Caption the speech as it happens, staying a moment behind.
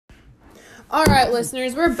All right,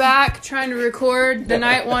 listeners, we're back trying to record the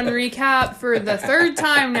night one recap for the third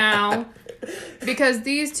time now because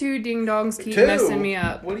these two ding-dongs keep messing me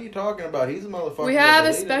up. What are you talking about? He's a motherfucker. We have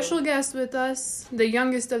a special guest with us, the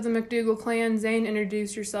youngest of the McDougal clan. Zane,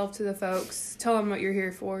 introduce yourself to the folks. Tell them what you're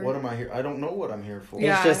here for. What am I here? I don't know what I'm here for.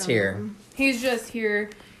 Yeah, He's just here. He's just here.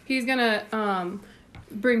 He's gonna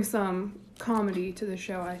bring some comedy to the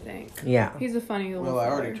show, I think. Yeah. He's a funny little I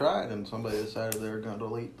already tried, and somebody decided they were going to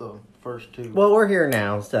delete the first two. Well, we're here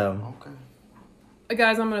now, so. Okay.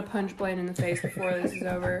 Guys, I'm going to punch Blaine in the face before this is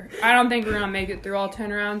over. I don't think we're going to make it through all 10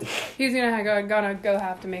 rounds. He's gonna go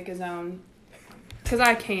have to make his own. Because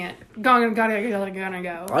I can't. Gotta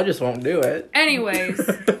go. I just won't do it. Anyways,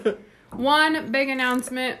 one big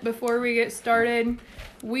announcement before we get started.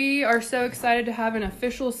 We are so excited to have an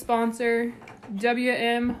official sponsor,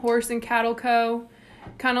 WM Horse and Cattle Co.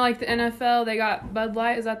 Kind of like the NFL, they got Bud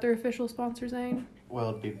Light. Is that their official sponsor, Zane? Well,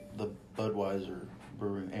 it'd be the Budweiser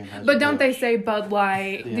Brewing Anheuser-Busch. But don't they say Bud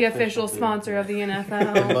Light, the official sponsor of the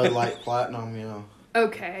NFL? Bud Light Platinum, you know.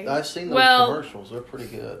 Okay. I've seen those commercials. They're pretty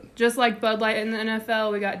good. Just like Bud Light in the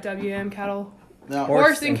NFL, we got WM Cattle. Now,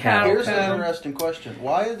 Horse and Cattle Here's Co. an interesting question.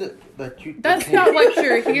 Why is it that you... That's not what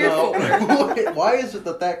you're here for. Why is it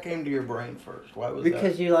that came to your brain first? Why was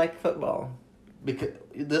Because you like football. Because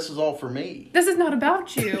this is all for me. This is not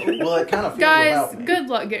about you. Well, it kind of feels Guys, about me. good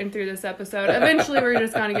luck getting through this episode. Eventually, we're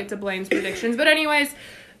just going to get to Blaine's predictions. But anyways,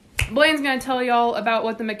 Blaine's going to tell y'all about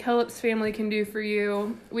what the McKellips family can do for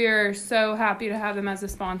you. We are so happy to have them as a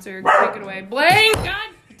sponsor. Take it away. Blaine, God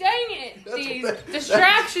dang it. These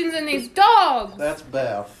distractions and these dogs. That's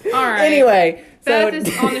Beth. All right. Anyway. Beth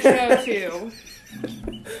is on the show, too.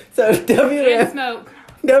 So, And Smoke.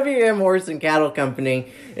 WM Horse and Cattle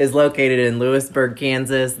Company is located in Lewisburg,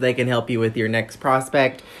 Kansas. They can help you with your next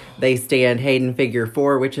prospect. They stand Hayden Figure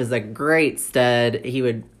 4, which is a great stud. He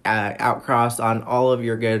would outcross on all of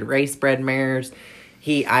your good race-bred mares.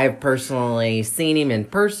 I've personally seen him in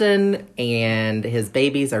person, and his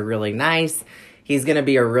babies are really nice. He's going to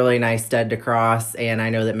be a really nice stud to cross, and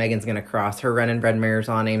I know that Megan's going to cross her running bred mares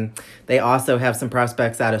on him. They also have some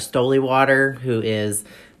prospects out of Stoley Water, who is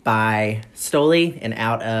by Stoley and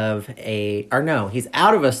he's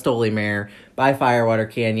out of a Stoley mare by Firewater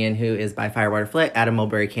Canyon, who is by Firewater Flick out of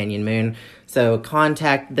Mulberry Canyon Moon. So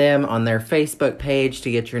contact them on their Facebook page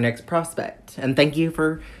to get your next prospect. And thank you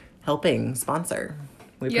for helping sponsor.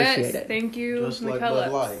 We appreciate it. Thank you, Just like McKellips.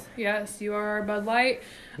 Bud Light. Yes, you are our Bud Light.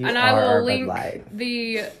 You and I are our will Bud link Light.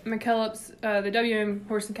 the McKellips, the WM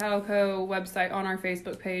Horse and Cattle Co. website on our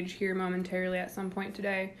Facebook page here momentarily at some point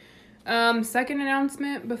today. Second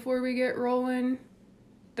announcement before we get rolling,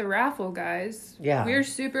 the raffle, guys. Yeah. We're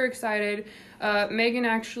super excited. Megan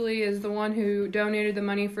actually is the one who donated the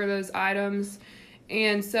money for those items.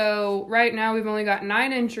 And so right now we've only got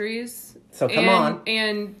 9 entries. So come on.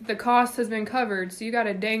 And the cost has been covered. So you got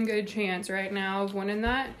a dang good chance right now of winning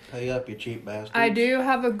that. Pay up, you cheap bastards. I do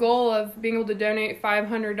have a goal of being able to donate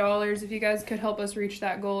 $500. If you guys could help us reach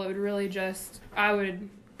that goal, it would really I would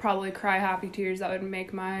probably cry happy tears. That would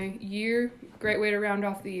make my year. Great way to round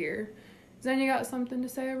off the year. Zen, you got something to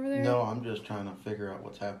say over there? No, I'm just trying to figure out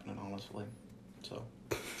what's happening, honestly.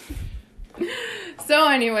 So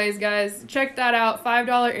anyways, guys, check that out.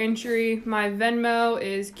 $5 entry. My Venmo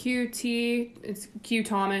is QT. It's Q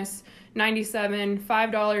Thomas 97.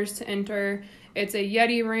 $5 to enter. It's a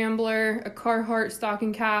Yeti Rambler, a Carhartt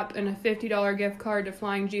stocking cap, and a $50 gift card to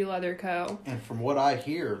Flying G Leather Co. And from what I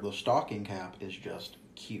hear, the stocking cap is just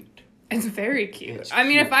cute. It's very cute. It's I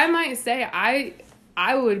mean, cute. if I might say,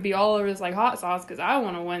 I would be all over this like hot sauce because I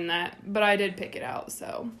want to win that. But I did pick it out,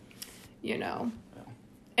 so, you know.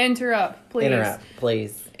 Enter up, please.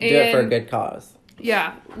 Do it for a good cause.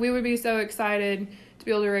 Yeah, we would be so excited to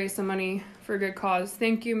be able to raise some money for a good cause.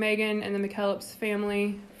 Thank you, Megan and the McKellips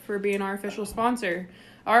family, for being our official sponsor.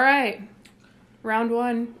 All right. Round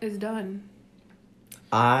 1 is done.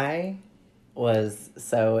 I was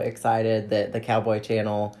so excited that the Cowboy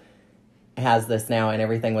Channel has this now and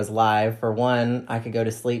everything was live. For one, I could go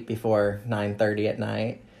to sleep before 9:30 at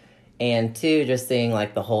night. And 2, just seeing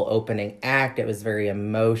like the whole opening act, it was very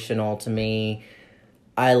emotional to me.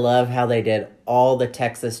 I love how they did all the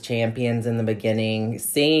Texas champions in the beginning.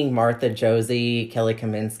 Seeing Martha Josie, Kelly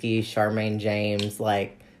Kaminsky, Charmaine James,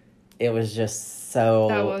 like, it was just so...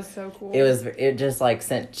 That was so cool. It just like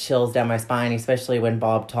sent chills down my spine, especially when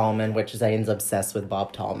Bob Tallman, which Zane's obsessed with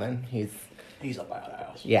Bob Tallman. He's a badass.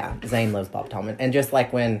 Yeah, Zane loves Bob Tallman. And just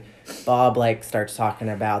like when Bob like starts talking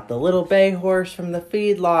about the little bay horse from the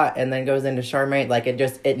feedlot and then goes into Charmaine, like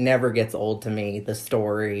it never gets old to me, the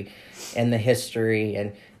story and the history.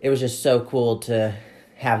 And it was just so cool to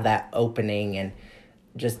have that opening. And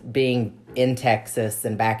just being in Texas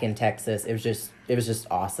and back in Texas, it was just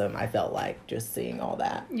awesome. I felt like just seeing all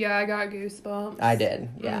that. Yeah, I got goosebumps. I did,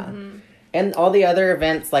 yeah. And all the other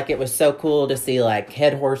events, like, it was so cool to see, like,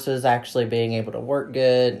 head horses actually being able to work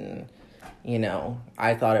good. And, you know,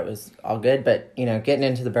 I thought it was all good. But, you know, getting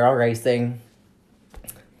into the barrel racing,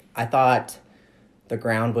 I thought the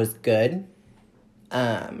ground was good.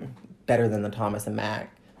 Better than the Thomas and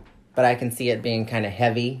Mack. But I can see it being kind of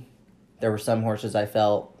heavy. There were some horses I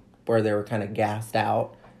felt where they were kind of gassed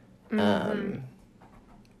out. My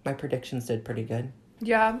predictions did pretty good.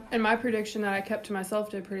 Yeah, and my prediction that I kept to myself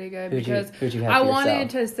did pretty good Who'd you have I for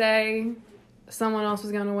wanted yourself? to say someone else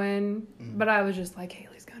was gonna win, but I was just like,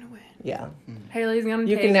 Haley's gonna win. Yeah. Haley's gonna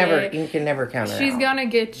You take can never count her She's out. gonna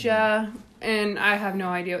get ya, and I have no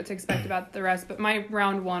idea what to expect about the rest. But my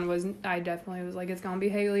round one was, I definitely was like, it's gonna be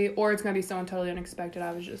Haley, or it's gonna be someone totally unexpected.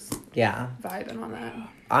 I was just vibing on that.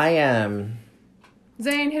 I am.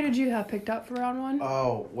 Zane, who did you have picked up for round one?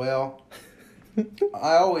 Oh, well,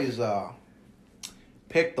 I always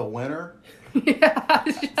pick the winner. Yeah.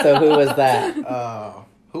 So who was that?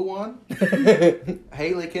 Who won?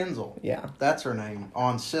 Haley Kinsel. Yeah. That's her name.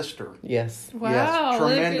 On Sister. Yes. Wow. Yes,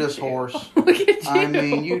 look tremendous at you. horse. Look at you. I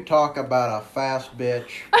mean, you talk about a fast bitch.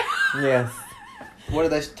 Yes. What are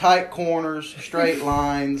they? Tight corners, straight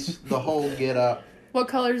lines, the whole get up. What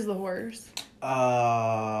color's the horse?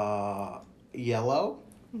 Yellow.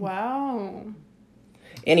 Wow.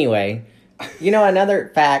 Anyway, you know,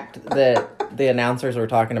 another fact that the announcers were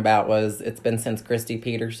talking about was it's been since Christy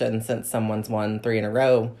Peterson, since someone's won 3 in a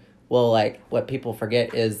row. Well, like, what people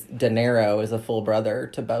forget is De Niro is a full brother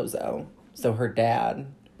to Bozo. So her dad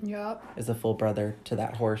Yep. is a full brother to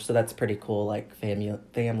that horse. So that's pretty cool, like,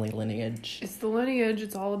 family lineage. It's the lineage.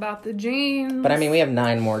 It's all about the genes. But, I mean, we have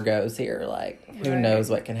 9 more goes here. Like, who Right. knows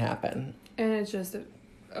what can happen? And it's just an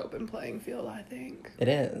open playing field, I think. It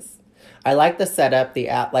is. I like the setup, the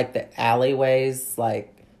alleyways,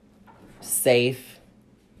 like, safe.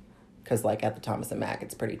 Because, like, at the Thomas and Mack,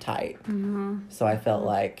 it's pretty tight. Mm-hmm. So I felt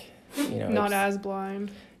like, you know. Not as blind.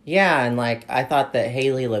 Yeah, and, like, I thought that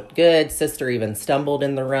Haley looked good. Sister even stumbled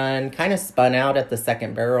in the run. Kind of spun out at the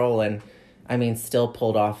second barrel. And, I mean, still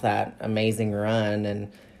pulled off that amazing run.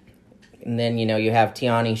 And then, you know, you have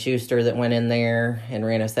Tiani Schuster that went in there and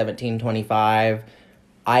ran a 17:25.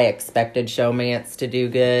 I expected Showmance to do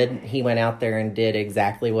good. He went out there and did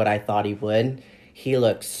exactly what I thought he would. He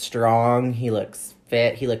looks strong. He looks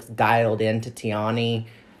fit. He looks dialed into Tiani.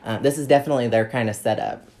 This is definitely their kind of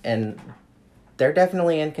setup. And they're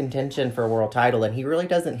definitely in contention for a world title. And he really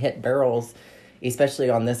doesn't hit barrels,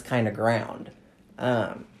 especially on this kind of ground.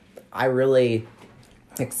 I really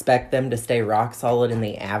expect them to stay rock solid in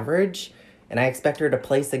the average. And I expect her to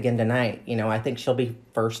place again tonight. You know, I think she'll be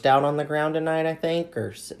first out on the ground tonight, I think.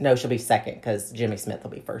 No, she'll be second because Jimmy Smith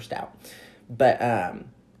will be first out. But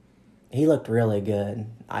he looked really good,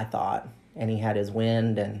 I thought. And he had his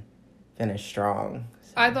wind and finished strong.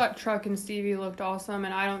 So. I thought Truck and Stevie looked awesome,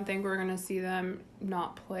 and I don't think we're going to see them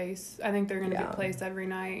not place. I think they're going to get placed every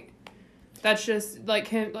night. That's just, like,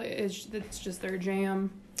 him. Like, it's just their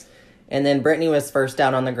jam. And then Brittany was first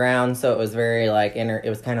out on the ground, so it was very, like, it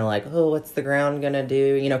was kind of like, oh, what's the ground going to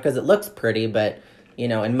do? You know, because it looks pretty, but, you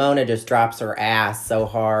know, and Mona just drops her ass so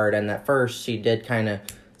hard, and at first she did kind of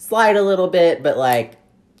slide a little bit, but, like,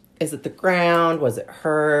 is it the ground? Was it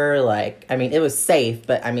her? Like, I mean, it was safe,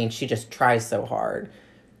 but, I mean, she just tries so hard.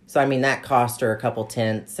 So, I mean, that cost her a couple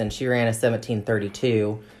tenths, and she ran a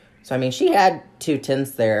 17:32. So, I mean, she had 2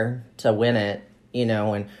 tenths there to win it, you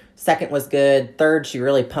know, and second was good. Third, she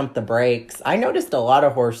really pumped the brakes. I noticed a lot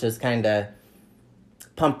of horses kind of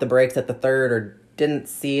pumped the brakes at the third or didn't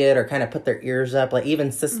see it or kind of put their ears up. Like,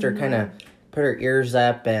 even Sister kind of put her ears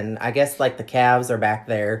up, and I guess, like, the calves are back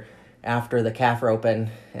there after the calf roping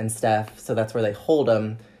and stuff, so that's where they hold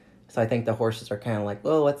them. So I think the horses are kind of like,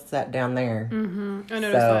 oh, what's that down there? Mm-hmm. I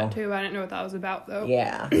noticed that, too. I didn't know what that was about, though.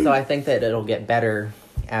 Yeah, so I think that it'll get better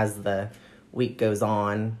as the week goes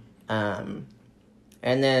on.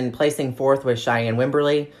 And then placing fourth was Cheyenne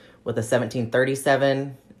Wimberly with a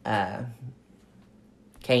 17:37.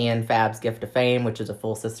 KN Fab's Gift of Fame, which is a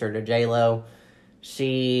full sister to J-Lo.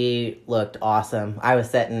 She looked awesome. I was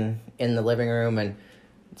sitting in the living room, and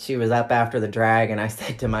she was up after the drag, and I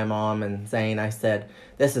said to my mom and Zane, I said,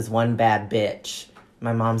 this is one bad bitch.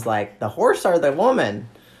 My mom's like, the horse or the woman?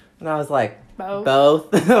 And I was like,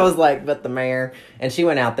 both. I was like, but the mare. And she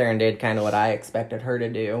went out there and did kind of what I expected her to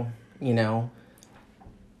do, you know.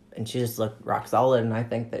 And she just looked rock solid, and I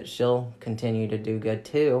think that she'll continue to do good,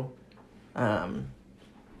 too. Yeah.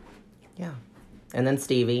 And then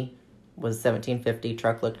Stevie was 17:50.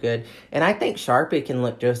 Truck looked good. And I think Sharpie can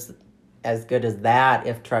look just as good as that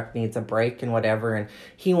if Truck needs a break and whatever. And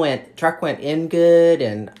Truck went in good,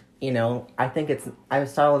 and, you know, I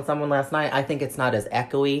was telling someone last night, I think it's not as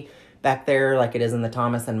echoey back there like it is in the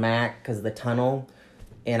Thomas and Mack because of the tunnel.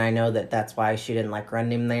 And I know that's why she didn't like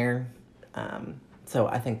running him there. So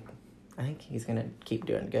I think he's going to keep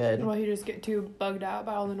doing good. Well, he just get too bugged out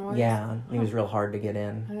by all the noise. Yeah, he was real hard to get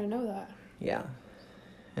in. I didn't know that. Yeah.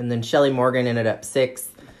 And then Shelly Morgan ended up 6th.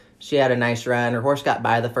 She had a nice run. Her horse got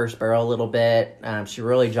by the first barrel a little bit. She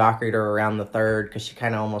really jockeyed her around the third because she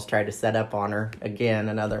kind of almost tried to set up on her. Again,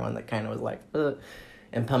 another one that kind of was like, ugh,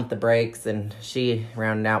 and pumped the brakes. And she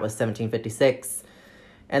rounded out with 17:56.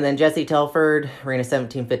 And then Jessie Telford ran a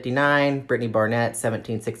 17:59. Brittany Barnett,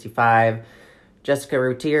 17:65. Jessica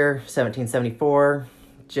Routier, 17:74.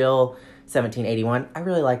 Jill, 17:81. I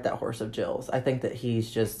really like that horse of Jill's. I think that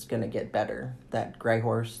he's just going to get better. That gray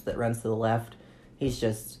horse that runs to the left.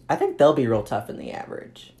 I think they'll be real tough in the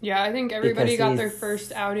average. Yeah, I think everybody Because got their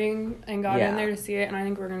first outing and got Yeah. in there to see it, and I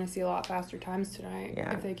think we're going to see a lot faster times tonight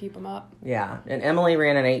if they keep them up. Yeah, and Emily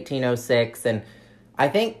ran an 18:06, and I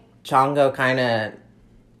think Chongo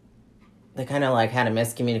they kind of like had a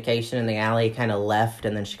miscommunication in the alley, kind of left,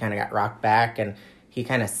 and then she kind of got rocked back, and he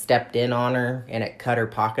kind of stepped in on her, and it cut her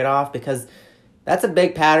pocket off, because that's a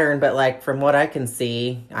big pattern, but like from what I can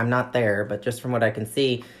see, I'm not there, but just from what I can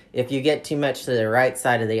see, if you get too much to the right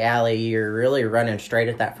side of the alley, you're really running straight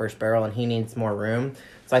at that first barrel, and he needs more room.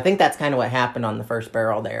 So I think that's kind of what happened on the first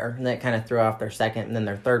barrel there, and that kind of threw off their second, and then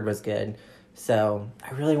their third was good. So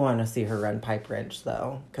I really want to see her run Pipe Wrench,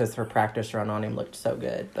 though, because her practice run on him looked so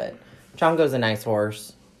good. But Chongo's a nice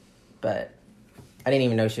horse, but I didn't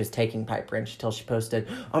even know she was taking Pipe Wrench until she posted.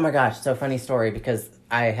 Oh my gosh, so funny story, because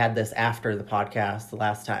I had this after the podcast the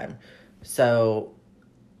last time. So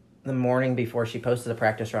the morning before she posted the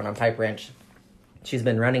practice run on Pipe Wrench, she's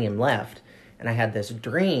been running him left, and I had this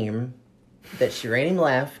dream that she ran him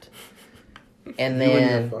left, and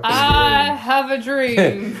then I have a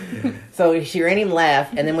dream. so she ran him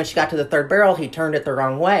left, and then when she got to the third barrel, he turned it the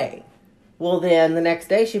wrong way. Well, then the next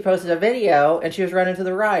day she posted a video, and she was running to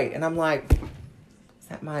the right, and I'm like, is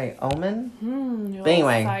that my omen? Your But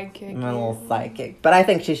anyway, sidekick. my little sidekick. But I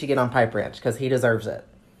think she should get on Pipe Wrench because he deserves it.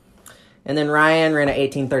 And then Ryan ran at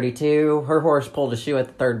 18:32. Her horse pulled a shoe at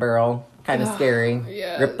the third barrel. Kind of scary.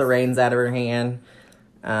 yes. Ripped the reins out of her hand.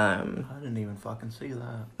 I didn't even fucking see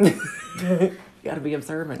that. You gotta be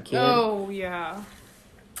observant, kid. Oh, yeah.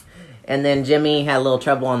 And then Jimmy had a little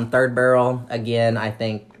trouble on the third barrel. Again, I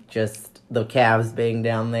think just the calves being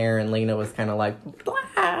down there, and Lena was kind of like,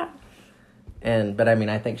 blah. But I mean,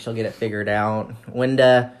 I think she'll get it figured out.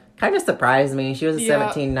 Wenda kind of surprised me. She was a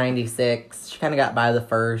 17:96. She kind of got by the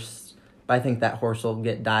first. But I think that horse will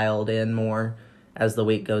get dialed in more as the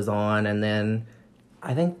week goes on. And then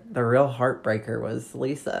I think the real heartbreaker was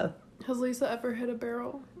Lisa. Has Lisa ever hit a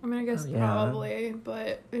barrel? I mean, I guess probably,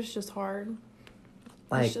 but it's just hard.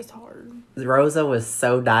 Like, it's just hard. Rosa was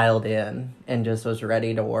so dialed in and just was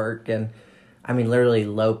ready to work. And I mean, literally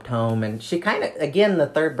loped home. And she kind of, again, the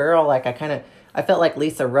third barrel, like I felt like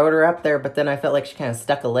Lisa rode her up there, but then I felt like she kind of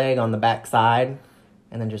stuck a leg on the back side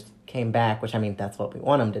and then just came back, which I mean, that's what we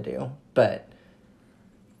want them to do. But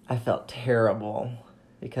I felt terrible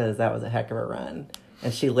because that was a heck of a run.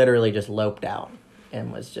 And she literally just loped out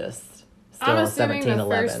and was just still I'm assuming 17-11. the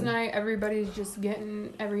first night everybody's just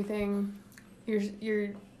getting everything. You're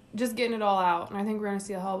just getting it all out, and I think we're gonna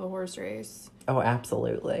see a hell of a horse race. Oh,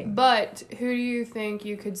 absolutely. But who do you think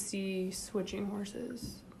you could see switching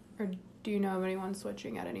horses, or do you know of anyone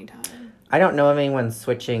switching at any time? I don't know of anyone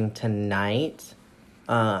switching tonight.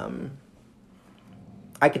 I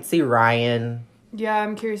could see Ryan. Yeah,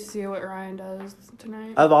 I'm curious to see what Ryan does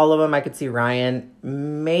tonight. Of all of them, I could see Ryan,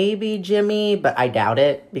 maybe Jimmy, but I doubt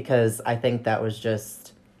it because I think that was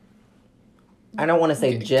just, I don't want to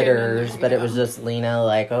say jitters, but it was just Lena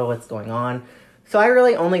like, oh, what's going on? So I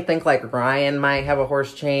really only think like Ryan might have a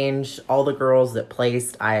horse change. All the girls that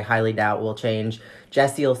placed, I highly doubt will change.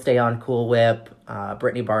 Jessie will stay on Cool Whip.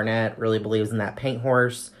 Brittany Barnett really believes in that paint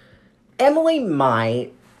horse. Emily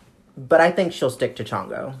might, but I think she'll stick to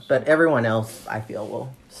Chongo. But everyone else, I feel,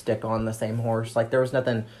 will stick on the same horse. Like, there was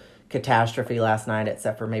nothing catastrophe last night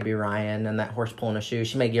except for maybe Ryan and that horse pulling a shoe.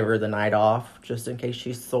 She may give her the night off just in case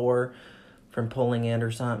she's sore from pulling it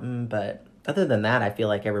or something. But other than that, I feel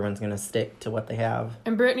like everyone's going to stick to what they have.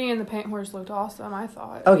 And Brittany and the paint horse looked awesome, I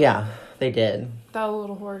thought. Oh, yeah, they did. That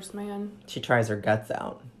little horse, man. She tries her guts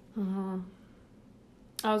out. Mm-hmm.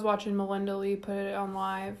 I was watching Melinda Lee put it on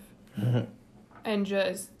live. And she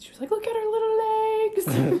was like, look at her little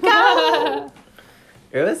legs.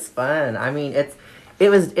 It was fun. I mean, it's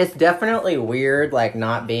definitely weird, like,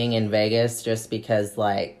 not being in Vegas just because,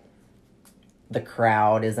 like, the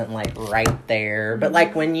crowd isn't like right there. But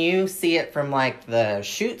like when you see it from like the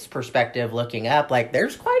shoot's perspective looking up, like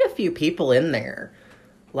there's quite a few people in there.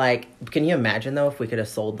 Like, can you imagine though if we could have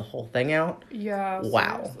sold the whole thing out? Yeah.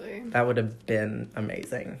 Wow. Seriously. That would have been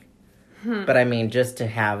amazing. But I mean, just to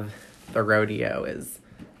have the rodeo is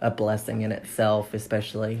a blessing in itself,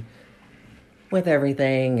 especially with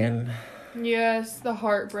everything. And Yes, the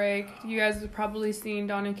heartbreak. You guys have probably seen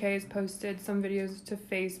Donna Kay has posted some videos to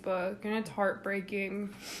Facebook, and it's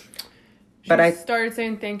heartbreaking. She But I- started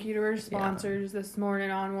saying thank you to her sponsors this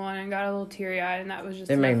morning on one, and got a little teary eyed, and that was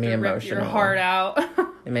just It made enough me to rip your emotional. heart out.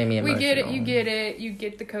 it made me emotional. We get it. You get it. You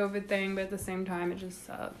get the COVID thing, but at the same time, it just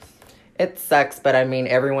sucks. It sucks, but I mean,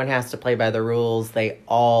 everyone has to play by the rules. They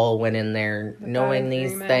all went in there knowing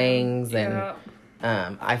these agreement. things, and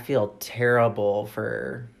Yeah. I feel terrible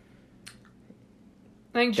for.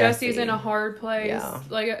 I think Jesse's in a hard place. Yeah.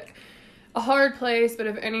 Like a hard place, but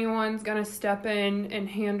if anyone's going to step in and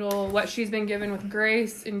handle what she's been given with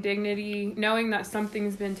grace and dignity, knowing that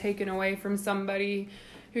something's been taken away from somebody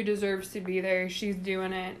who deserves to be there, she's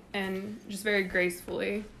doing it, and just very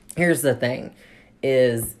gracefully. Here's the thing,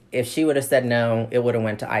 is if she would have said no, it would have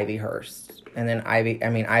went to Ivy Hurst. And then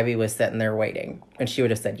Ivy was sitting there waiting, and she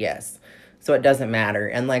would have said yes. So it doesn't matter.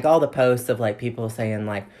 And like all the posts of like people saying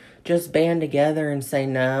like, just band together and say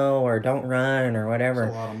no, or don't run, or whatever.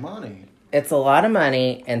 It's a lot of money. It's a lot of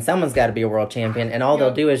money, and someone's got to be a world champion, and all they'll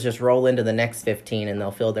Yep. do is just roll into the next 15 and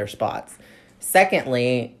they'll fill their spots.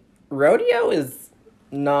 Secondly, rodeo is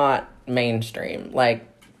not mainstream. Like,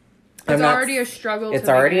 It's already a struggle. It's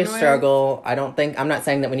to already a begin with. struggle. I'm not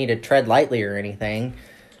saying that we need to tread lightly or anything,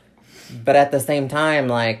 but at the same time,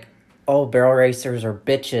 like, oh, barrel racers are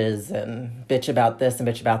bitches and bitch about this and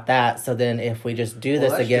bitch about that. So then if we just do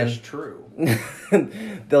this that's again, just true.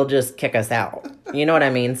 they'll just kick us out. You know what I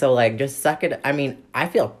mean? So like, just suck it. I mean, I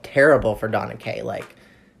feel terrible for Donna Kay. Like,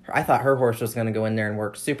 I thought her horse was going to go in there and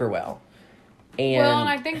work super well. And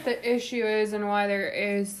I think the issue is, and why there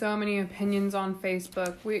is so many opinions on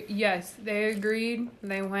Facebook. Yes, they agreed.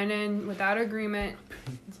 They went in without agreement.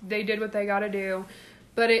 They did what they got to do.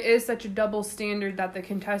 But it is such a double standard that the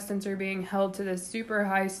contestants are being held to this super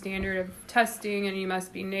high standard of testing, and you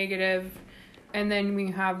must be negative. And then we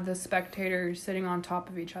have the spectators sitting on top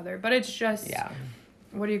of each other. But it's just, yeah.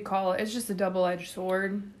 what do you call it? It's just a double-edged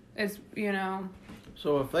sword. It's,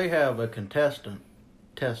 So if they have a contestant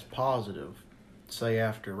test positive, say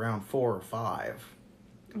after round 4 or 5,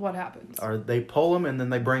 what happens? are they pull them and then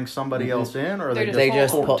they bring somebody else in, or are They they, just They pull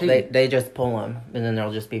just them. pull. 14? They just pull them, and then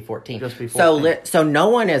there'll just be 14. Just be So 14. so no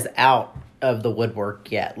one is out of the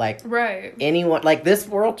woodwork yet. Like Right. anyone, like this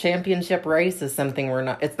world championship race is something we're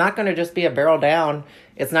not. It's not going to just be a barrel down.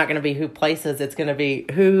 It's not going to be who places. It's going to be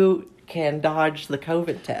who can dodge the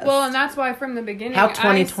COVID test. Well, and that's why from the beginning How I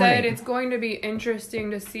 2020? said it's going to be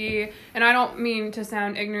interesting to see, and I don't mean to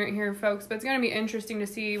sound ignorant here, folks, but it's going to be interesting to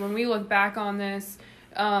see when we look back on this,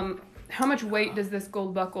 how much weight does this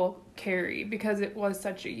gold buckle carry, because it was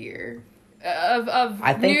such a year of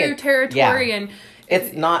I think new it- territory, yeah. and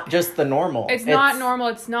it's not just the normal. it's not normal.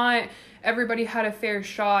 It's not everybody had a fair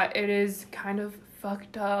shot. It is kind of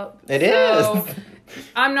fucked up. It So, is.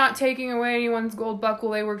 I'm not taking away anyone's gold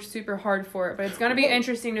buckle. They worked super hard for it, but it's going to be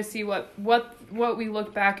interesting to see what we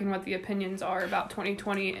look back and what the opinions are about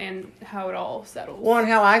 2020 and how it all settles. Well, and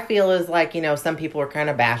how I feel is like, some people are kind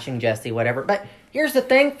of bashing Jessie, whatever. But here's the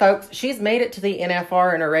thing, folks. She's made it to the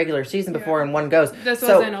NFR in a regular season before Yeah. and one goes. This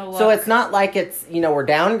so, wasn't a luck. So it's not like it's, we're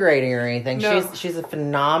downgrading or anything. No. She's a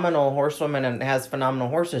phenomenal horsewoman and has phenomenal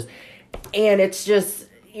horses. And it's just,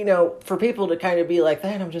 for people to kind of be like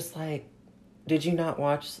that, I'm just like, did you not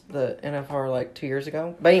watch the NFR like 2 years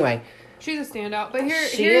ago? But anyway. She's a standout. But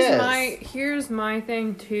She here's is. here's my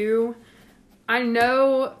thing too. I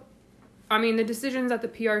know, the decisions that the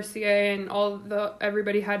PRCA and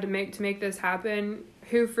everybody had to make this happen.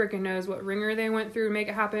 Who freaking knows what ringer they went through to make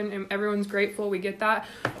it happen, and everyone's grateful, we get that.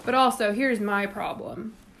 But also, here's my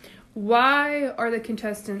problem. Why are the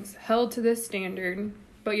contestants held to this standard,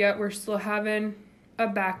 but yet we're still having a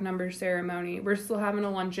back number ceremony? We're still having a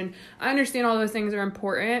luncheon. I understand all those things are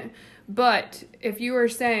important, but if you are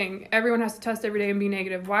saying everyone has to test every day and be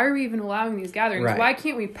negative, why are we even allowing these gatherings? Right. Why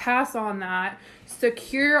can't we pass on that,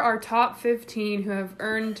 secure our top 15 who have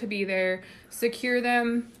earned to be there, secure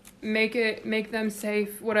them, make them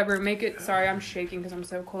safe, whatever, sorry, I'm shaking because I'm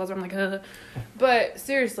so cold. I'm like, ugh. But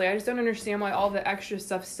seriously, I just don't understand why all the extra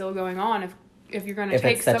stuff's still going on if you're going to If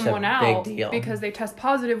take it's such a someone big out deal. because they test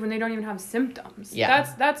positive when they don't even have symptoms. Yeah.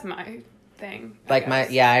 That's my thing. I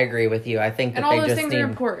guess. I agree with you. I think that And all they those just things need, are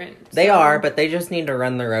important. They so- are, but they just need to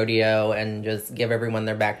run the rodeo and just give everyone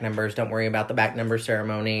their back numbers. Don't worry about the back number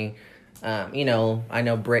ceremony. I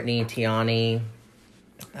know Brittany, Tiani,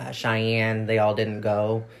 Cheyenne, they all didn't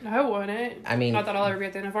go. I wouldn't. I mean, not that I'll ever be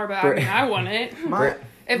at the NFR, but I mean, I wouldn't.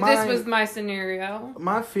 If this was my scenario.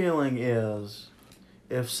 My feeling is,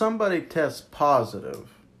 if somebody tests positive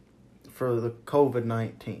for the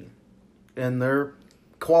COVID-19 and they're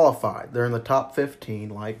qualified, they're in the top 15,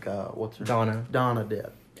 like what's her name? Donna did.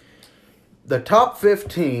 The top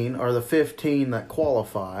 15 are the 15 that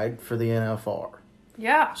qualified for the NFR.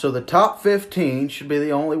 Yeah. So the top 15 should be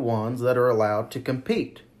the only ones that are allowed to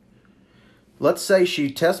compete. Let's say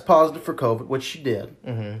she tests positive for COVID, which she did.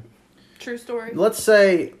 Mm-hmm. True story. Let's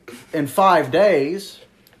say in 5 days,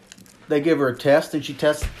 they give her a test and she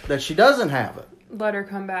tests that she doesn't have it. Let her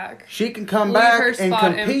come back. She can come Leave her back and spot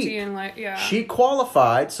compete. empty and yeah. She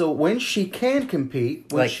qualified, so when she can compete,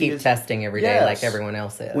 when Like she keep is, testing every day, Yes. like everyone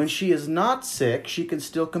else is. when she is not sick, she can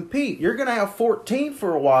still compete. You're going to have 14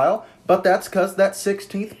 for a while, but that's because that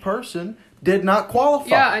 16th person did not qualify.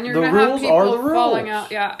 Yeah, and you're the going to have rules people are the rules. falling out.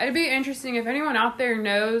 Yeah, it'd be interesting if anyone out there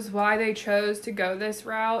knows why they chose to go this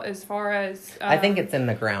route as far as... I think it's in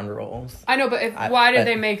the ground rules. I know, but why did but-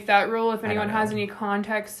 they make that rule? If I anyone don't has know. any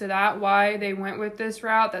context to that, why they went with this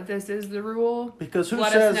route, that this is the rule, Because who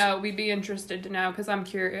let says... us know. We'd be interested to know, because I'm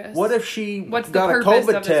curious. What if she What's the got a purpose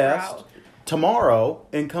COVID of this test route? tomorrow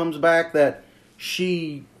and comes back that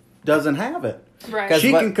she doesn't have it? Right.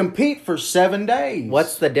 She what- can compete for 7 days.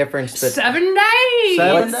 What's the difference? 7 days!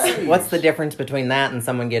 7 days. What's the difference between that and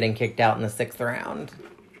someone getting kicked out in the 6th round?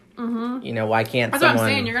 Mm-hmm. Why can't That's someone... what I'm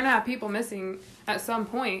saying. You're going to have people missing at some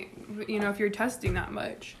point, if you're testing that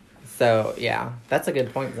much. So, yeah. That's a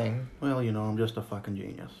good point, Zane. Well, I'm just a fucking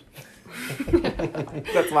genius.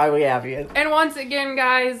 That's why we have you. And once again,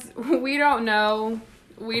 guys, we don't know.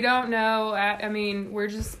 We don't know. I mean, we're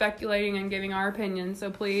just speculating and giving our opinion. So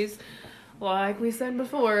please, like we said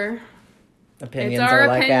before, Opinions our are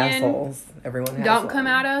like opinion. assholes. Everyone has don't one. come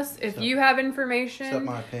at us. If you have Except information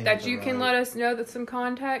my opinions that you are can right. let us know, that some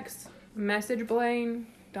context, message Blaine.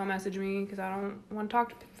 Don't message me because I don't want to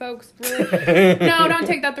talk to folks. Really. No, don't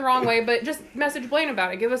take that the wrong way, but just message Blaine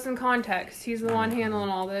about it. Give us some context. He's the one handling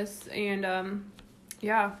all this. And,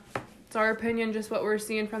 yeah, it's our opinion, just what we're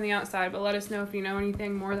seeing from the outside. But let us know if you know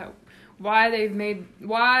anything more that why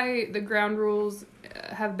the ground rules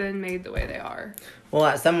have been made the way they are.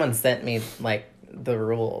 Well, someone sent me, the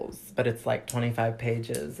rules, but it's 25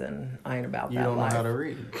 pages, and I ain't about You that don't know life. how to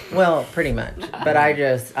read. Well, pretty much. But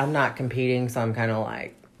I'm not competing, so I'm kind of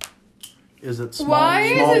Is it small,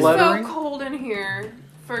 Why small is it lettering? so cold in here?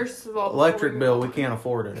 First of all, Electric bill, we can't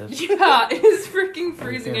afford it. It's, Yeah, it is freaking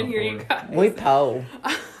freezing in here, you afford guys. we po.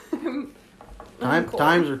 I'm cold.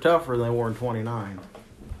 times are tougher than they were in 29.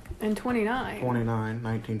 And 29.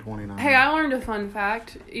 1929. Hey, I learned a fun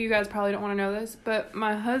fact. You guys probably don't want to know this, but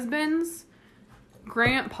my husband's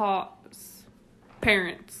grandpa's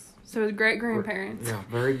parents, so his great-grandparents, Yeah,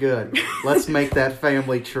 very good. Let's make that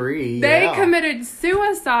family tree. they yeah. committed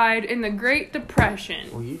suicide in the Great Depression.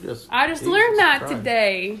 Well, you just... I just Jesus learned that Christ.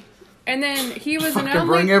 today. And then he was an Fucking only...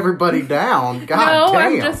 bring everybody down. God No,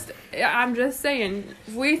 damn. I'm just saying.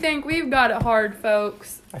 We think we've got it hard,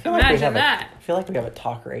 folks. I feel like we Imagine have that. I feel like we have a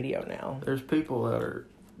talk radio now. There's people that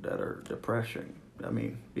are depression. I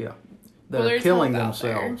mean, yeah. That Well, are there's killing hope out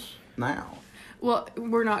there. themselves now. Well,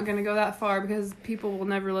 we're not going to go that far because people will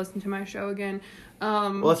never listen to my show again.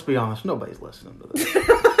 Well, let's be honest. Nobody's listening to this.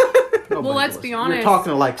 Well, let's be honest. You're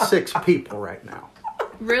talking to like 6 people right now.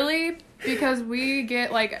 Really? Because we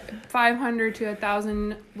get 500 to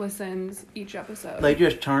 1,000 listens each episode. They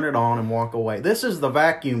just turn it on and walk away. This is the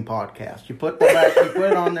vacuum podcast. You put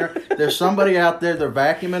it on there. There's somebody out there. They're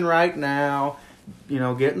vacuuming right now.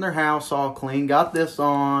 Getting their house all clean. Got this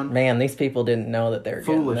on. Man, these people didn't know that they were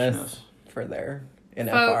getting Foolishness. this for their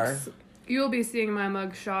NFR. Folks, you'll be seeing my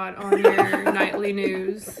mugshot on your nightly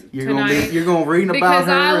news You're tonight. gonna read about because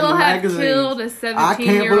her I in will the have magazine. killed a I can't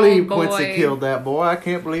 17-year-old believe boy. Quincy killed that boy. I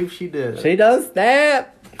can't believe she did it. She does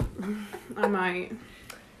that. I might.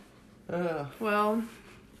 Well,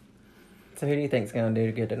 So who do you think's gonna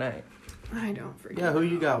do good tonight? I don't forget. Yeah, who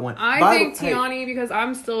you got win? I think Tiani, because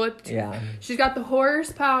I'm still with... Yeah. She's got the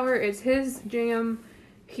horsepower. It's his jam.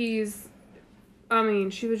 She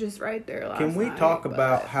was just right there last Can we night, talk but-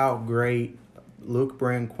 about how great Luke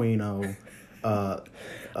Branquino?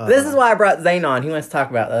 This is why I brought Zane on. He wants to talk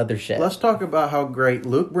about the other shit. Let's talk about how great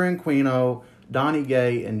Luke Branquino, Donnie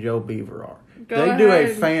Gay, and Joe Beaver are. They do a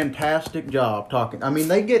fantastic job talking. I mean,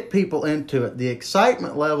 they get people into it. The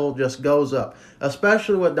excitement level just goes up,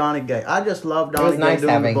 especially with Donnie Gay. I just love Donnie Gay. It was nice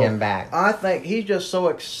doing having the book. him back. I think he's just so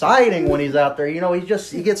exciting when he's out there. You know, he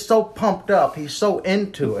gets so pumped up. He's so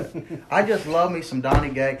into it. I just love me some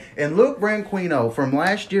Donnie Gay. And Luke Branquinho, from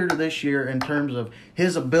last year to this year, in terms of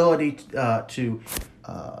his ability to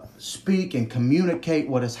speak and communicate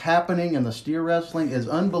what is happening in the steer wrestling, is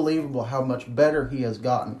unbelievable how much better he has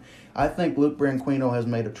gotten. I think Luke Branquinho has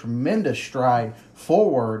made a tremendous stride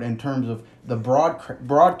forward in terms of the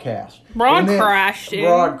broadcast. Broadcast.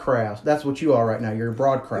 That's what you are right now. You're a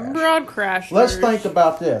broadcast. Broadcast. Let's think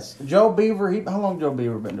about this. Joe Beaver, how long Joe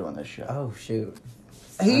Beaver been doing this show? Oh, shoot.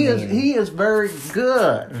 He is very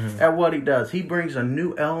good at what he does. He brings a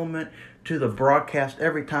new element to the broadcast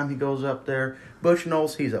every time he goes up there. Bush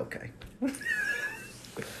Knowles, he's okay.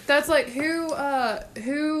 That's like who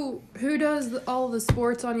does all the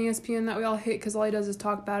sports on ESPN that we all hate because all he does is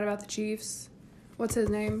talk bad about the Chiefs? What's his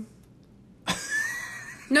name?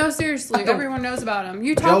 No, seriously, everyone knows about him.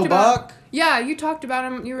 You talked Joe Buck? Yeah, you talked about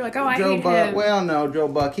him. You were like, I Joe hate Buck. him. Well, no, Joe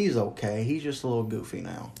Buck, he's okay. He's just a little goofy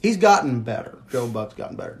now. He's gotten better. Joe Buck's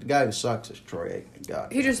gotten better. The guy who sucks is Troy Aikman.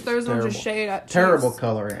 God, he just throws a bunch of shade at Chiefs. Terrible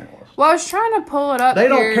color analyst. Well, I was trying to pull it up. They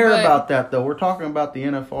don't care about that, though. We're talking about the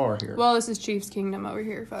NFR here. Well, this is Chiefs Kingdom over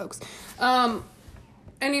here, folks.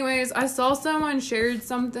 Anyways, I saw someone shared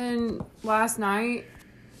something last night.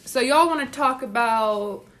 So y'all want to talk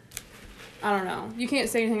about, I don't know. You can't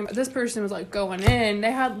say anything about this person was like going in.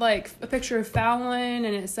 They had like a picture of Fallon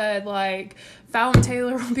and it said like Fallon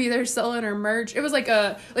Taylor will be there selling her merch. It was like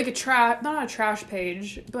a trash, not a trash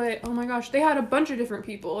page, but oh my gosh, they had a bunch of different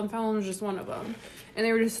people and Fallon was just one of them. And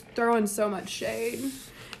they were just throwing so much shade.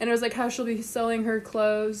 And it was like how she'll be selling her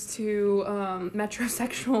clothes to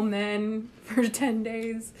metrosexual men for 10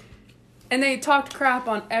 days. And they talked crap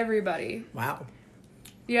on everybody. Wow.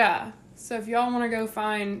 Yeah. So if y'all want to go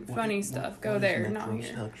find funny stuff, go there, not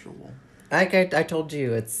here. Like I told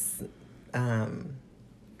you, it's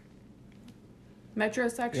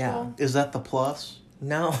Metrosexual? Yeah. Is that the plus?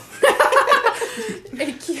 No.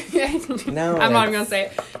 No, I'm not gonna say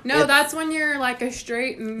it. No, that's when you're like a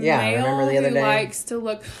straight male remember the other who day? likes to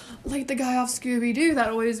look like the guy off Scooby-Doo that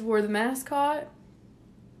always wore the mascot.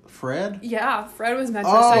 Fred? Yeah, Fred was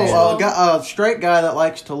metrosexual. Oh, a straight guy that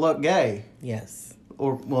likes to look gay. Yes.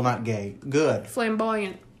 Or, well, not gay. Good.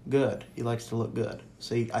 Flamboyant. Good. He likes to look good.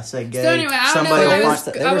 See, I say gay. So anyway, I don't Somebody know. will Watch watch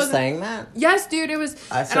that. They were saying that? Yes, dude, it was.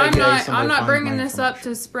 I And say I'm gay, not. somebody I'm not find bringing my this up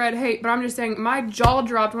information. to spread hate, but I'm just saying my jaw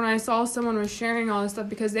dropped when I saw someone was sharing all this stuff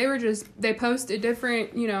because they posted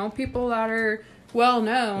different, people that are well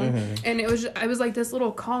known, and it was like this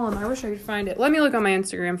little column. I wish I could find it. Let me look on my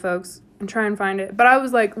Instagram, folks, and try and find it. But I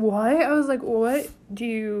was like, what? I was like, what do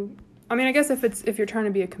you? I mean, I guess if you're trying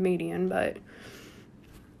to be a comedian, but.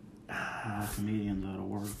 Comedians out of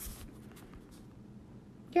work.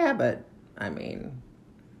 Yeah, but, I mean...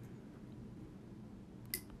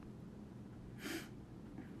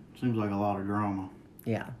 Seems like a lot of drama.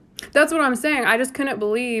 Yeah. That's what I'm saying. I just couldn't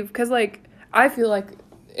believe, because, like, I feel like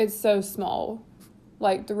it's so small.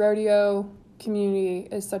 Like, the rodeo community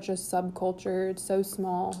is such a subculture. It's so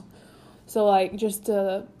small. So, like, just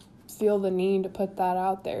to feel the need to put that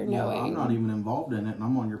out there, knowing... I'm not even involved in it, and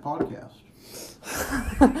I'm on your podcast.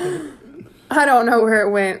 I don't know where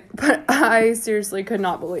it went, but I seriously could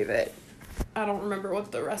not believe it. I don't remember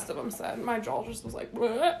what the rest of them said. My jaw just was like,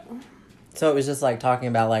 what? So it was just like talking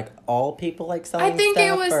about like all people like selling I think stuff,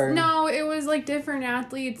 it was, or? no, it was like different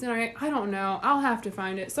athletes, and I don't know. I'll have to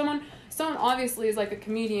find it. Someone obviously is like a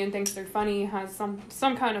comedian, thinks they're funny, has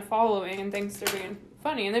some kind of following, and thinks they're being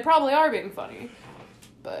funny, and they probably are being funny.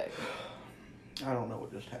 But I don't know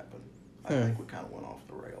what just happened. I think we kind of went off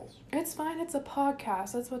the rails. it's fine. It's a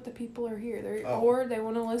podcast. That's what the people are here. They're Oh. bored. They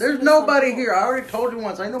want to listen. There's to nobody something. here. I already told you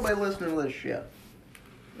once. Ain't nobody listening to this shit.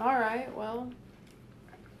 All right. Well,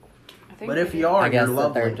 I think. But if we you did. are, I guess you're that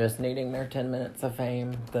lovely. they're just needing their 10 minutes of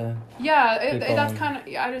fame. Yeah, people that's on- kind of.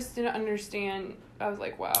 I just didn't understand. I was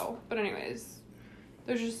like, wow. But anyways,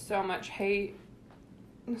 there's just so much hate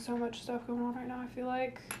and so much stuff going on right now. I feel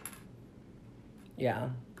like Yeah.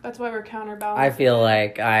 that's why we're counterbalancing. I feel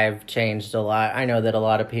like I've changed a lot. I know that a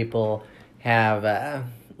lot of people have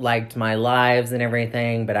liked my lives and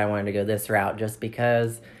everything, but I wanted to go this route just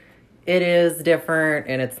because it is different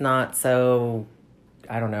and it's not so,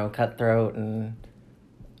 I don't know, cutthroat, and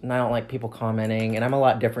I don't like people commenting, and I'm a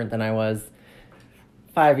lot different than I was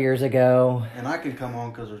 5 years ago. And I can come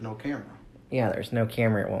on because there's no camera. Yeah, there's no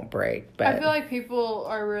camera, it won't break. But I feel like people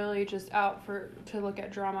are really just out to look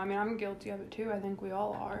at drama. I mean, I'm guilty of it too. I think we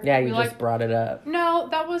all are. yeah, you we just brought it up. No,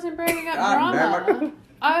 that wasn't bringing up God damn drama.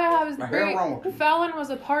 I was The hell wrong with you? Fallon was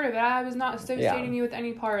a part of it. I was not associating Yeah. you with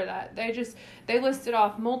any part of that. They listed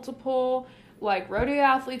off multiple like rodeo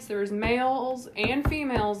athletes. There was males and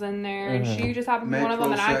females in there, and she just happened to be one of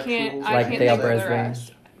them. And I can't Metrosexuals. Like think Dale of the Brisbane.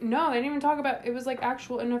 rest. No, they didn't even talk about. It was like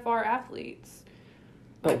actual NFR athletes.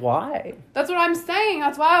 But why? That's what I'm saying.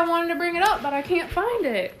 That's why I wanted to bring it up, but I can't find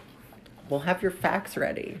it. Well, have your facts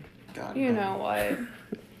ready. God You damn. know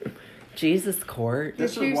what? Jesus, Court.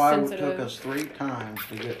 This You're is too why sensitive. it took us 3 times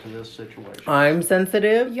to get to this situation. I'm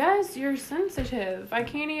sensitive. Yes, you're sensitive. I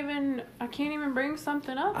can't even bring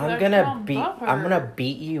something up. I'm without gonna getting beat. all I'm gonna butthurt.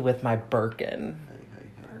 beat you with my Birkin.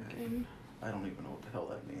 Birkin. I don't even know what the hell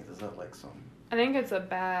that means. Is that like some? I think it's a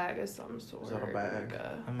bag of some sort. Is that a bag? Like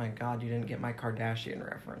Oh my God, you didn't get my Kardashian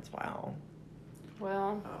reference. Wow.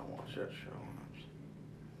 well, I don't watch that show.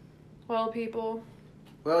 people.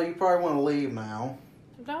 Well, you probably want to leave now.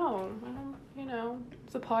 No, you know,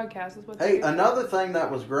 it's a podcast. Is what. Hey, they do. another thing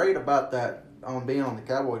that was great about that on being on the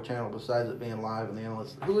Cowboy Channel, besides it being live and the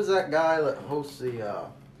endless, who is that guy that hosts the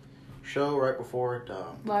show right before it?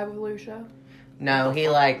 Live with Lucia. No, What the he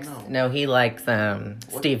fuck? likes. No. No, he likes What-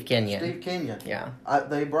 Steve Kenyon. Steve Kenyon. Yeah.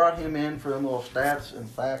 They brought him in for them little stats and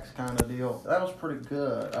facts kind of deal. That was pretty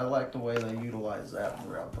good. I like the way they utilized that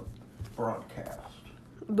throughout the broadcast.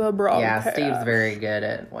 The broadcast. Yeah, Steve's very good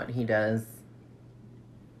at what he does.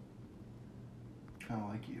 Kind of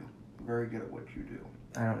like you. Very good at what you do.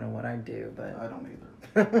 I don't know what I do, but I don't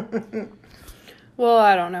either. Well,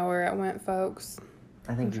 I don't know where it went, folks.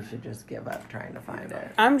 I think you should just give up trying to find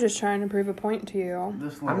it. I'm just trying to prove a point to you.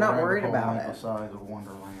 This I'm not worried rabbit hole about ain't it. the size of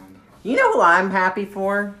Wonderland. You know who I'm happy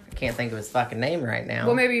for? I can't think of his fucking name right now.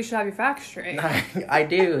 Well, maybe you should have your facts straight. I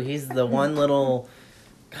do. He's the one little.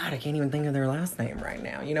 God, I can't even think of their last name right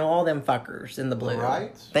now. You know, all them fuckers in the blue.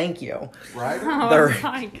 Wrights? Thank you. Right? I was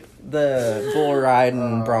like, The bull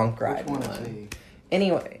riding, bronc Which riding one is one. he?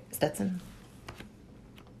 Anyway, Stetson.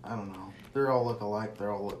 I don't know. They all look alike. They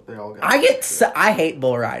all got. I hate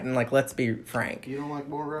bull riding. Like, let's be frank. You don't like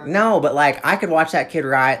bull riding? No, but like I could watch that kid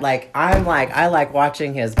ride. I like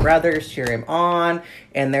watching his brothers cheer him on,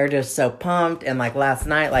 and they're just so pumped. And like last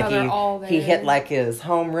night, like they're all he there. hit like his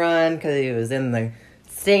home run because he was in the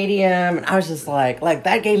stadium, and I was just like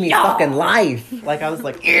that gave me fucking life. Like I was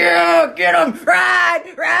like, yeah, get him,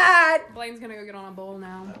 ride. Blaine's gonna go get on a bull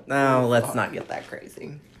now. No, let's not get that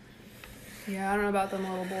crazy. Yeah, I don't know about them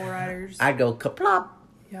little bull riders. I'd go kaplop.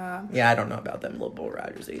 Yeah, Yeah, I don't know about them little bull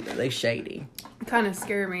riders either. They shady. kind of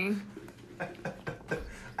scare me.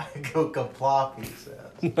 I go kaplop, he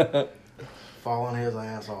says. Falling his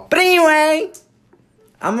ass off. But anyway,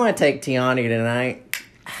 I'm gonna take Tiani tonight.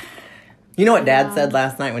 You know what Dad Yeah. said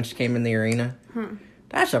last night when she came in the arena?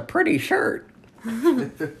 That's a pretty shirt.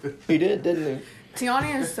 He did, didn't he?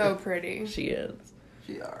 Tiani is so pretty. She is.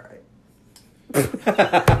 She alright.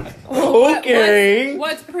 Okay.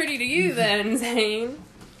 What's pretty to you then, Zane?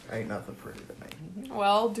 Ain't nothing pretty to me.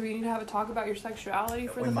 Well, do we need to have a talk about your sexuality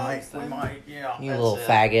for the folks, then? yeah. You that's little it.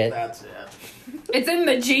 faggot. That's it. It's in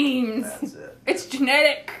the genes. That's it. It's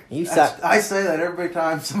genetic. You That's- suck. I say that every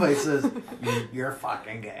time somebody says, you're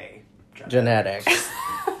fucking gay. Genetics.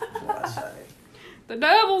 That's what I The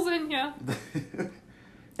devil's in you. say.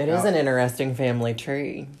 It is an interesting family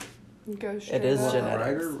tree. Go It is straight up.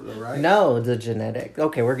 genetic. Right? No, the genetic.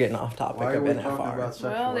 Okay, we're getting off topic Why a are we bit talking far. about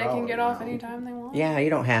Well, they can get off now? anytime they want. Yeah, you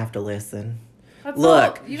don't have to listen. That's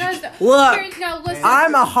Look. all. You guys. Look. Here, no, listen.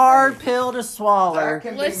 I'm a hard pill to swallow. That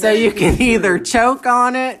can be So So you can misconstrued. either choke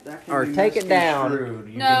on it That can or be take it down. misconstrued.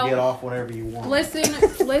 You No. can get off whenever you want. Listen,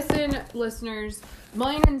 listeners.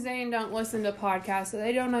 Blaine and Zane don't listen to podcasts, so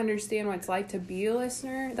they don't understand what it's like to be a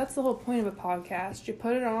listener. That's the whole point of a podcast. You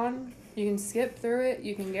put it on, you can skip through it,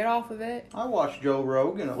 you can get off of it. I watch Joe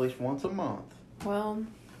Rogan at least once a month. Well,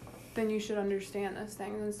 then you should understand those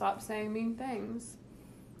things and stop saying mean things.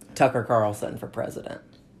 Tucker Carlson for president.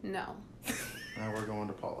 No. Now we're going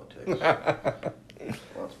to politics.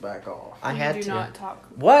 Let's back off. I You had do to. not talk.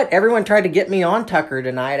 What? Everyone tried to get me on Tucker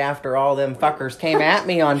tonight after all them fuckers came at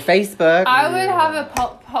me on Facebook. I would have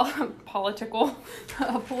a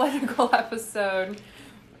a political episode,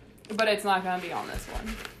 but it's not going to be on this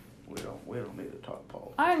one. We don't need to talk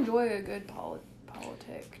politics. I enjoy a good politic.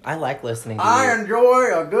 I like listening to I you.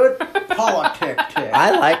 enjoy a good politic tip.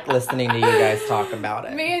 I like listening to you guys talk about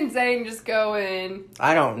it. Me and Zane just go in.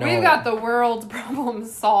 I don't know. We've got the world's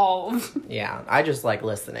problems solved. Yeah, I just like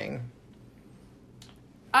listening.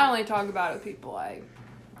 I only talk about it with people I...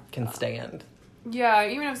 Can stand. Yeah,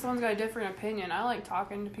 even if someone's got a different opinion, I like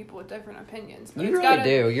talking to people with different opinions. But You it's really gotta,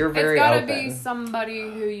 do. You're very It's gotta open. be somebody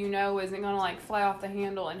who you know isn't gonna like fly off the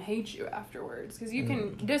handle and hate you afterwards. Because you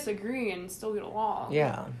can disagree and still get along.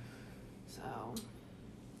 Yeah. So,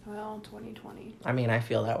 Well, 2020. I mean, I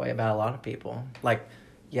feel that way about a lot of people. Like,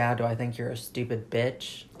 yeah, do I think you're a stupid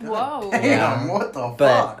bitch? Whoa. Damn, Yeah. what the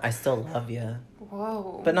But fuck? I still love you.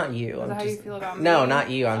 Whoa. But not you. Is that how you feel about me? No, not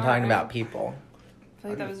you. I'm talking Alright. about people. I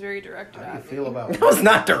feel like that was very directed How do you at feel me. about That was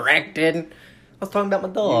not directed. I was talking about my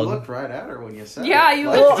You dog. looked right at her when you said Yeah, it. you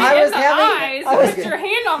Like, looked me I in was the having- eyes, I was- put your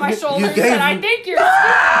hand on my You shoulder and gave said, I me- think you're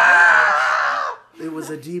It was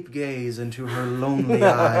a deep gaze into her lonely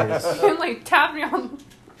eyes. and like tapped me on.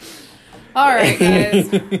 Alright,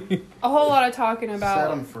 guys. A whole lot of talking Set about.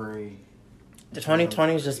 them free.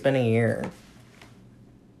 2020's just been a year.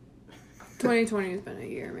 2020 has been a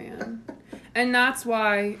year, man. And that's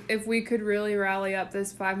why, if we could really rally up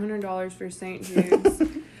this $500 for St. Jude's.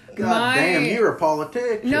 God damn, you're a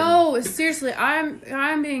politician. No, seriously,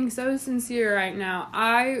 I'm being so sincere right now.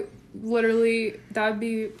 I literally, that'd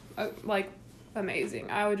be like amazing.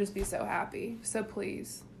 I would just be so happy. So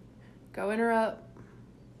please, go interrupt.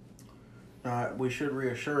 We should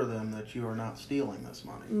reassure them that you are not stealing this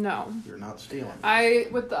money. No, You're not stealing. I,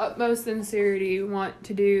 with the utmost sincerity, want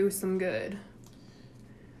to do some good.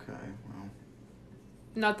 Okay, well.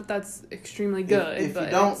 Not that that's extremely good, If but you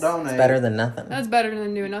don't it's donate, Better than nothing. that's better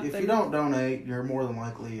than doing nothing. if you don't donate, you're more than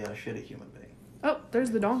likely a shitty human being. Oh, there's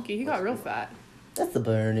the donkey. He got real fat. That's the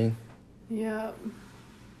burning. Yeah.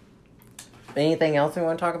 Anything else we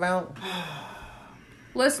want to talk about?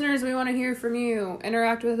 Listeners, we want to hear from you.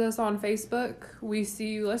 Interact with us on Facebook. We see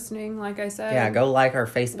you listening, like I said. Yeah, go like our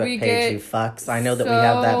Facebook we page, get you fucks. I know that we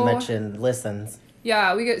have that so- much in listens.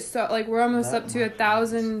 Yeah, we get so, like, we're almost That up to much.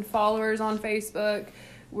 1,000 followers on Facebook.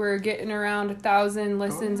 We're getting around 1,000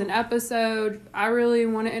 listens an episode. I really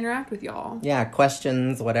want to interact with y'all. Yeah,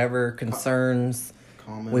 questions, whatever, concerns.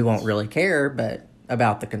 Comments. We won't really care, but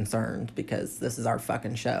about the concerns because this is our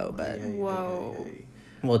fucking show. But Whoa.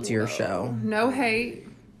 well, it's your show. No hate.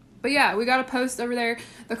 But yeah, we got a post over there.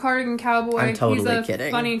 The Cardigan Cowboy. I'm totally He's a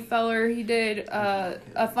kidding. funny feller. He did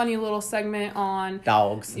a funny little segment on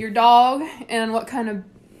Dogs. your dog and what kind of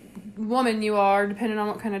woman you are, depending on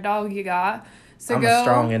what kind of dog you got. So I'm a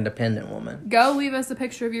strong, independent woman. go leave us a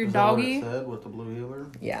picture of your Is that what doggy. it said with the blue healer?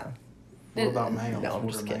 Yeah. What about males? No, I'm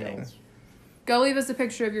What just are kidding. males? Go leave us a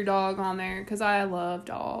picture of your dog on there because I love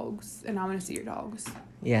dogs and I want to see your dogs.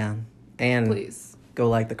 Yeah. And Please go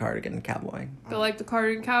like the Cardigan Cowboy. go like the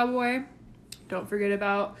Cardigan Cowboy. Don't forget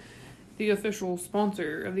about the official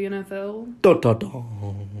sponsor of the NFL, Bud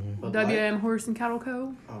WM Horse and Cattle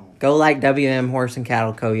Co. Oh. Go like WM Horse and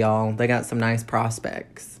Cattle Co, y'all. They got some nice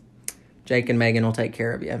prospects. Jake and Megan will take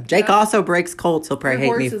care of you. Jake Yeah. also breaks colts. He'll probably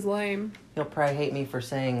Your hate horse me. is lame. He'll probably hate me for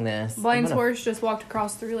saying this. Blaine's I'm gonna, horse just walked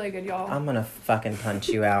across three-legged, y'all. I'm gonna fucking punch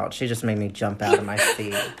you out. She just made me jump out of my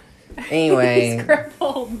seat. He's Anyway,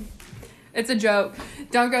 crippled. It's a joke.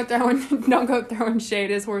 Don't go throwing shade.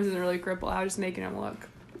 His horse isn't really crippled. I was just making him look.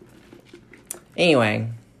 anyway,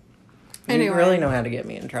 Anyway. you really know how to get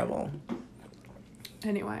me in trouble.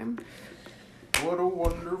 Anyway. What a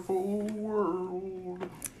wonderful world.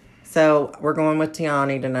 So we're going with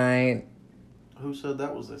Tiani tonight. Who said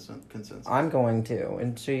that was the consensus? I'm going to,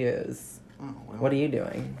 and she is. Oh, well, What are you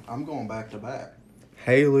doing? I'm going back to back.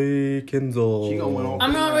 Haley Kinzel. She gonna win all-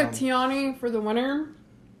 I'm going with Tiani for the winner.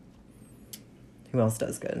 Who else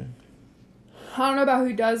does good? I don't know about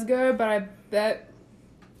who does good, but I bet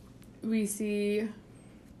we see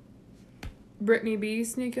Brittany B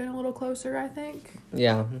sneak in a little closer, I think.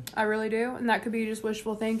 Yeah, I really do. And that could be just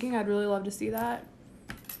wishful thinking. I'd really love to see that.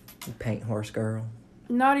 paint horse girl.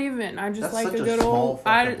 Not even. I just That's like such a a good small old...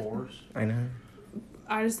 fucking horse. I know.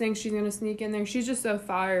 I just think she's going to sneak in there. She's just so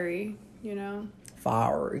fiery, you know?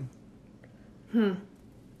 Fiery.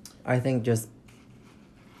 I think just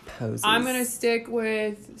poses. I'm going to stick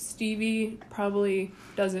with Stevie. Probably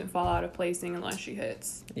doesn't fall out of placing unless she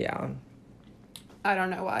hits. Yeah. I don't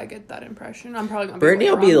know why I get that impression. I'm probably going to Brittany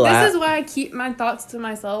be will wrong. be This la- is why I keep my thoughts to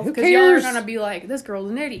myself. Who Because y'all are cares? going to be like, this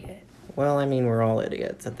girl's an idiot. Well, I mean, we're all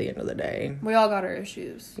idiots at the end of the day. We all got our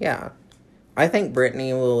issues. Yeah. I think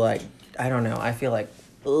Brittany will, like, I don't know. I feel like,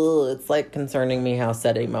 ugh, it's like concerning me how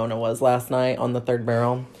steady Mona was last night on the third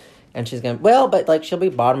barrel. And she's going to, well, but, like, she'll be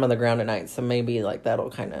bottom of the ground tonight. So maybe, like, that'll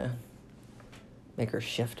kind of make her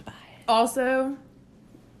shift by. Also,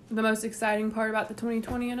 the most exciting part about the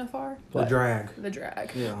 2020 NFR? The What? drag. The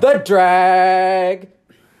drag. Yeah. The drag!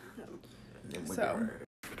 So,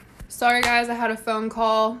 sorry guys, I had a phone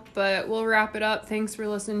call, but we'll wrap it up. Thanks for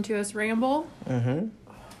listening to us ramble. Mm-hmm.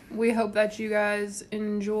 We hope that you guys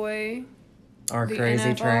enjoy. Our The crazy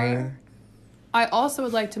NFR. train. I also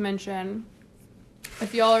would like to mention,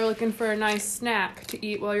 if y'all are looking for a nice snack to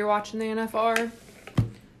eat while you're watching the NFR,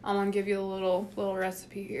 I'm gonna give you a little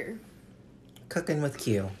recipe here. Cooking with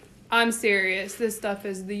Q. I'm serious. This stuff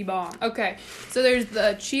is the bomb. Okay, so there's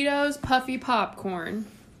the Cheetos Puffy Popcorn.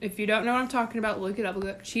 If you don't know what I'm talking about, look it up. Look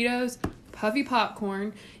up Cheetos Puffy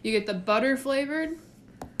Popcorn. You get the butter flavored,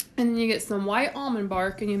 and then you get some white almond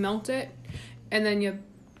bark, and you melt it, and then you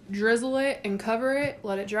drizzle it and cover it,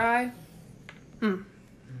 let it dry. I'm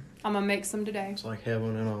going to make some today. It's like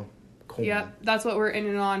heaven in a corn. Yep, that's what we're in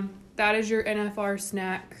and on. That is your NFR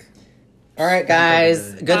snack. All right,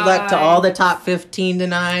 guys. Good luck to all the top 15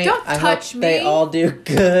 tonight. Don't I touch hope me. they all do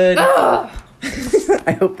good.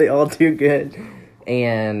 I hope they all do good.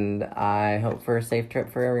 And I hope for a safe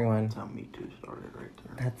trip for everyone. That's how Me Too started right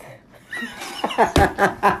there.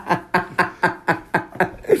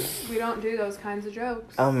 We don't do those kinds of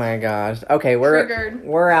jokes. Oh my gosh. Okay, Triggered.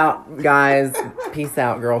 we're out, guys. Peace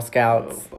out, Girl Scouts.